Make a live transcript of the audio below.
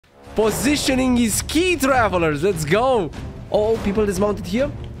Positioning is key, travelers. Let's go. Oh, people dismounted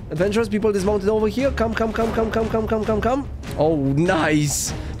here. Adventurers, people dismounted over here. Come. Oh,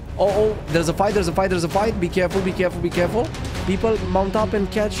 nice. Oh, there's a fight. Be careful. People mount up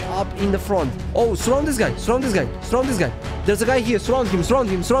and catch up in the front. Oh, surround this guy. There's a guy here. Surround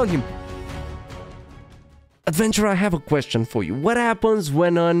him. Adventurer, I have a question for you. What happens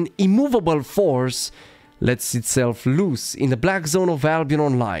when an immovable force lets itself loose in the black zone of Albion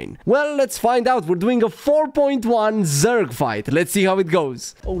Online? Well, let's find out. We're doing a 4.1 Zerg fight. Let's see how it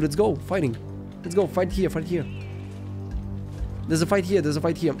goes. Oh, let's go. Fighting. Let's go. Fight here. There's a fight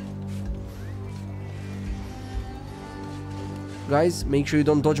here. Guys, make sure you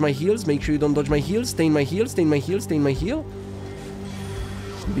don't dodge my heals. Stay in my heal.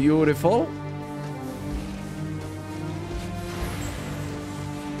 Beautiful.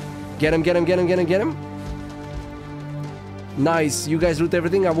 Get him. Nice. You guys loot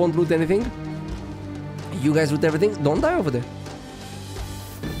everything. I won't loot anything. You guys loot everything. Don't die over there.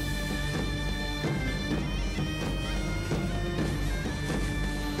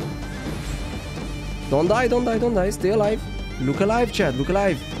 Don't die. Stay alive. Look alive, chat. Look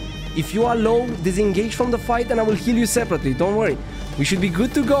alive. If you are low, disengage from the fight and I will heal you separately. Don't worry. We should be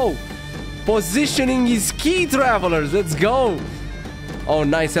good to go. Positioning is key, travelers. Let's go. Oh,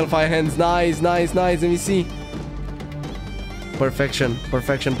 nice Hellfire Hands. Nice. Let me see. Perfection.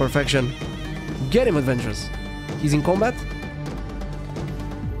 Get him, adventurers. He's in combat.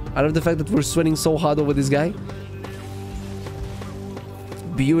 I love the fact that we're sweating so hard over this guy.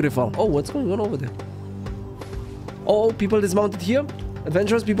 Beautiful. Oh, what's going on over there? Oh, people dismounted here.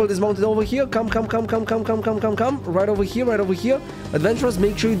 Adventurers, people dismounted over here. Come. Right over here. Adventurers,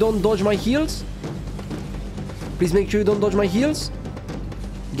 make sure you don't dodge my heals. Please make sure you don't dodge my heals.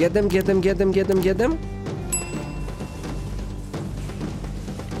 Get them.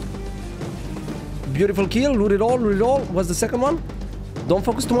 Beautiful kill. Loot it all. What's the second one? Don't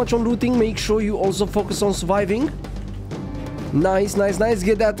focus too much on looting. Make sure you also focus on surviving. Nice.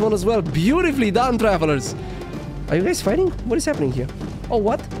 Get that one as well. Beautifully done, travelers. Are you guys fighting? What is happening here? Oh,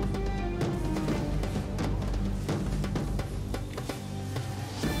 what?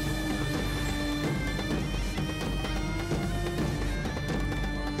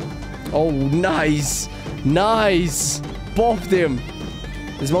 Oh, nice. Popped him.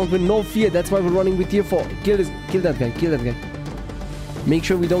 Dismount with no fear. That's why we're running with tier 4. Kill that guy. Make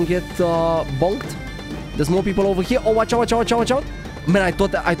sure we don't get bonked. There's more people over here. Oh, watch out. Man, I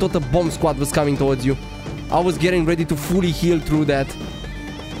thought a bomb squad was coming towards you. I was getting ready to fully heal through that.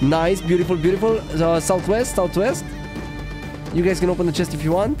 Nice. Beautiful. Southwest. You guys can open the chest if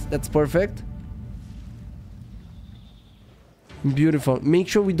you want. That's perfect. Beautiful. Make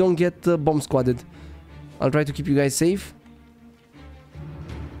sure we don't get bomb squadded. I'll try to keep you guys safe.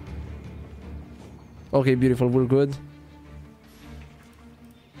 Okay, beautiful. We're good.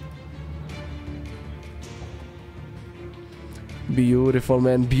 Beautiful,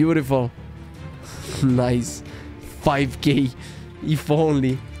 man. Beautiful. Nice. 5k. If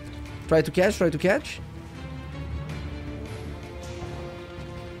only. Try to catch.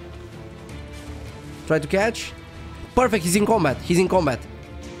 Perfect. He's in combat.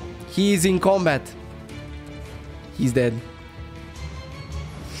 He's dead.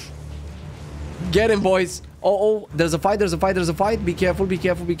 Get him, boys. Oh, there's a fight. Be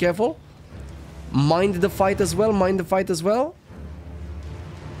careful. Mind the fight as well.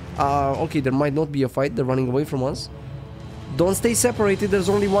 Okay, there might not be a fight. They're running away from us. Don't stay separated. There's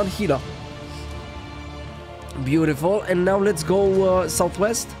only one healer. Beautiful. And now let's go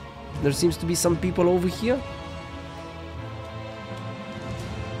southwest. There seems to be some people over here.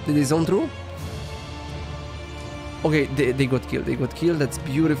 Did they zone through? Okay, they got killed. That's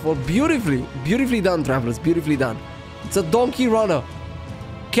beautiful. Beautifully done, travelers. Beautifully done. It's a donkey runner.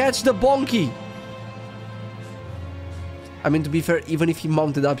 Catch the bonky. I mean, to be fair, even if he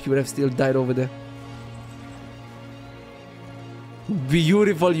mounted up, he would have still died over there.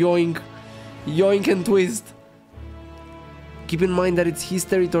 Beautiful yoink. Yoink and twist. Keep in mind that it's his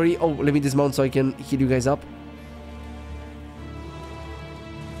territory. Oh, let me dismount so I can heal you guys up.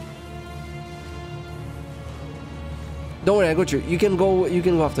 Don't worry, I got you. You can go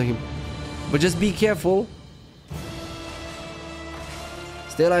after him. But just be careful.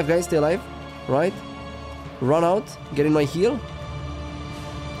 Stay alive, guys. Stay alive. Right. Run out. Get in my heal.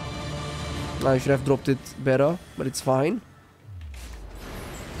 I should have dropped it better, but it's fine.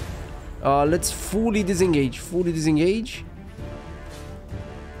 Let's fully disengage.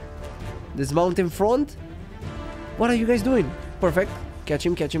 Dismount in front. What are you guys doing? Perfect. Catch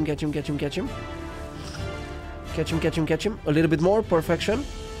him. Catch him. A little bit more. Perfection.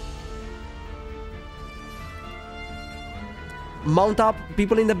 Mount up.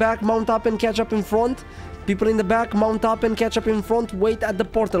 People in the back, mount up and catch up in front. People in the back, mount up and catch up in front. Wait at the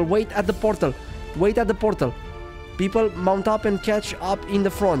portal. Wait at the portal. Wait at the portal. People mount up and catch up in the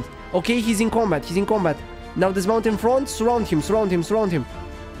front. Okay, he's in combat. He's in combat. Now dismount in front. Surround him. Surround him. Surround him.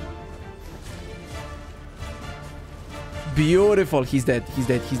 Beautiful. He's dead. He's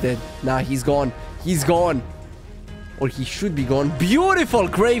dead. He's dead. Nah, he's gone. He's gone. Or he should be gone. Beautiful.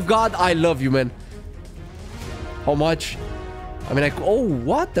 Grave God. I love you, man. How much? I mean, oh,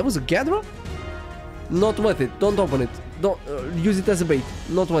 what? That was a gatherer? Not worth it. Don't open it. Don't use it as a bait.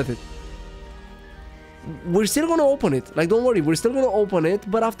 Not worth it. We're still gonna open it. Like, don't worry. We're still gonna open it,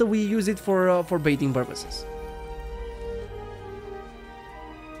 but after we use it for baiting purposes.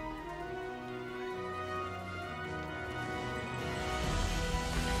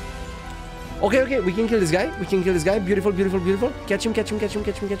 Okay, okay. We can kill this guy. We can kill this guy. Beautiful, beautiful, beautiful. Catch him, catch him, catch him,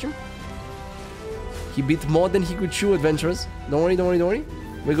 catch him, catch him. He beat more than he could chew, adventurers. Don't worry, don't worry, don't worry.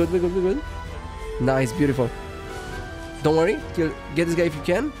 We're good, we're good, we're good. Nice, beautiful. Don't worry. Get this guy if you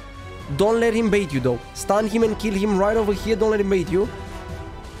can. Don't let him bait you, though. Stun him and kill him right over here. Don't let him bait you.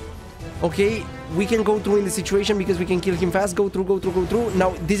 Okay, we can go through in the situation because we can kill him fast. Go through, go through, go through. Now,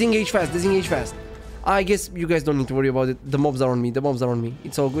 disengage fast, disengage fast. I guess you guys don't need to worry about it. The mobs are on me. The mobs are on me.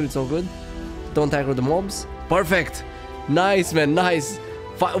 It's all good, it's all good. Don't aggro the mobs. Perfect. Nice, man, nice.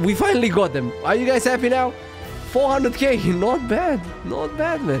 We finally got them. Are you guys happy now? 400k. Not bad. Not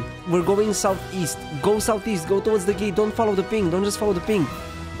bad, man. We're going southeast. Go southeast. Go towards the gate. Don't follow the ping. Don't just follow the ping.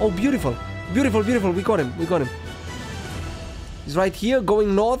 Oh, beautiful. Beautiful, beautiful. We got him. We got him. He's right here.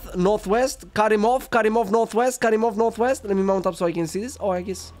 Going north, northwest. Cut him off. Cut him off northwest. Cut him off northwest. Let me mount up so I can see this. Oh, I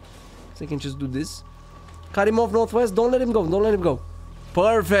guess I can just do this. Cut him off northwest. Don't let him go. Don't let him go.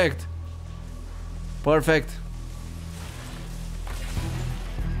 Perfect. Perfect.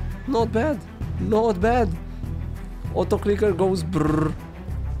 Not bad. Not bad. Auto clicker goes brrr.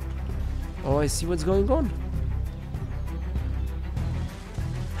 Oh, I see what's going on.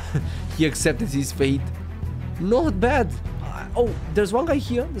 He accepted his fate. Not bad. Oh, there's one guy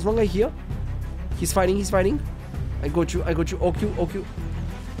here. There's one guy here. He's fighting. He's fighting. I got you. I got you. OQ. OQ.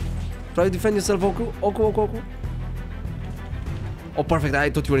 Try to defend yourself, OQ. OQ. OQ. OQ. Oh, perfect. I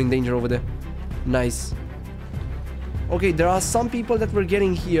thought you were in danger over there. Nice. Okay, there are some people that we're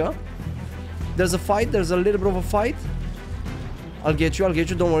getting here. There's a fight. There's a little bit of a fight. I'll get you. I'll get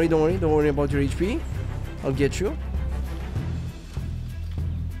you. Don't worry. Don't worry. Don't worry about your HP. I'll get you.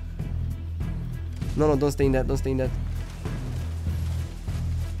 No, no. Don't stay in that. Don't stay in that.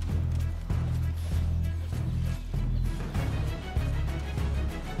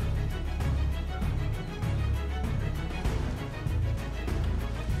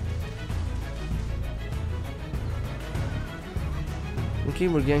 Okay,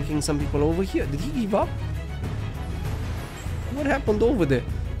 we're ganking some people over here. Did he give up? What happened over there?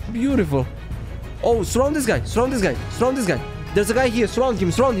 Beautiful. Oh, surround this guy. Surround this guy. Surround this guy. There's a guy here. Surround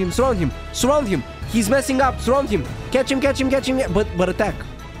him. Surround him. Surround him. Surround him. He's messing up. Surround him. Catch him. Catch him. Catch him. But attack.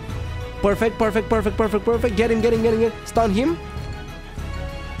 Perfect. Perfect. Perfect. Perfect. Perfect. Get him. Get him. Get him. Stun him.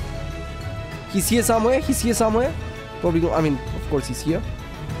 He's here somewhere. He's here somewhere. Probably. I mean, of course he's here.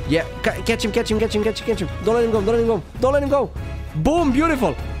 Yeah. Catch him. Catch him. Catch him. Catch him. Catch him. Don't let him go. Don't let him go. Don't let him go. Boom.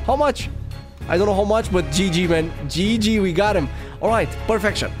 Beautiful. How much? I don't know how much, but GG, man. GG. We got him. All right.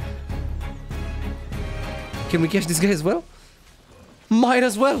 Perfection. Can we catch this guy as well? Might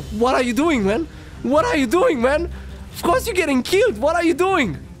as well. What are you doing, man? What are you doing, man? Of course you're getting killed. What are you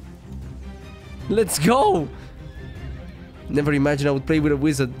doing? Let's go. Never imagined I would play with a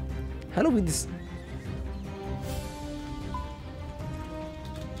wizard. Hello with this.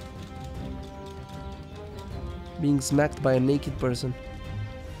 Being smacked by a naked person.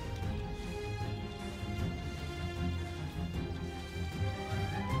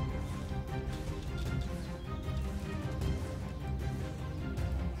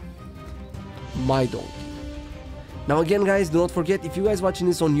 My donkey. Now again, guys, do not forget, if you guys watching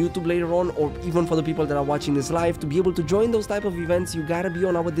this on YouTube later on, or even for the people that are watching this live, to be able to join those type of events, you gotta be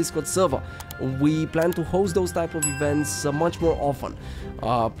on our Discord server. We plan to host those type of events much more often,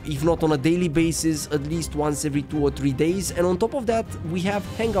 if not on a daily basis, at least once every 2 or 3 days. And on top of that, we have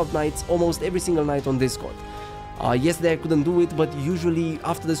hangout nights almost every single night on Discord. Yesterday I couldn't do it, but usually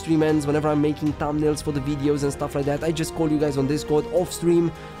after the stream ends, whenever I'm making thumbnails for the videos and stuff like that, I just call you guys on Discord, off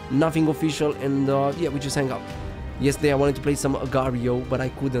stream, nothing official, and yeah, we just hang out. Yesterday I wanted to play some Agario, but I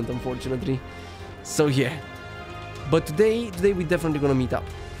couldn't, unfortunately. So yeah. But today we're definitely gonna meet up.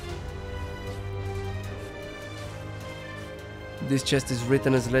 This chest is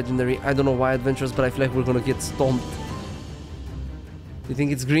written as legendary. I don't know why, adventurers, but I feel like we're gonna get stomped. You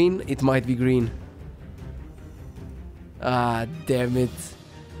think it's green? It might be green. Ah, damn it.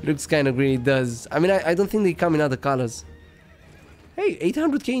 Looks kind of green, it does. I mean, I don't think they come in other colors. Hey,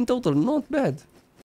 800k in total, not bad.